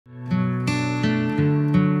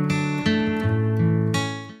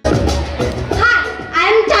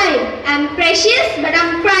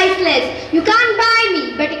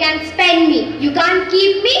You can't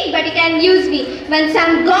keep me, but you can use me. Once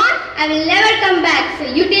I'm gone, I will never come back. So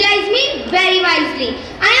utilize me very wisely.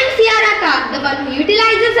 I am Siaraka, the one who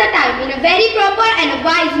utilizes her time in a very proper and a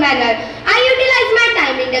wise manner. I utilize my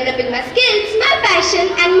time in developing my skills, my passion,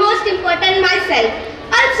 and most important, myself.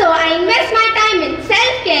 Also, I invest my time in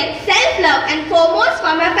self-care, self-love, and foremost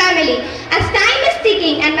for my family. As time is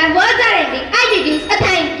ticking and my words are ending, I deduce a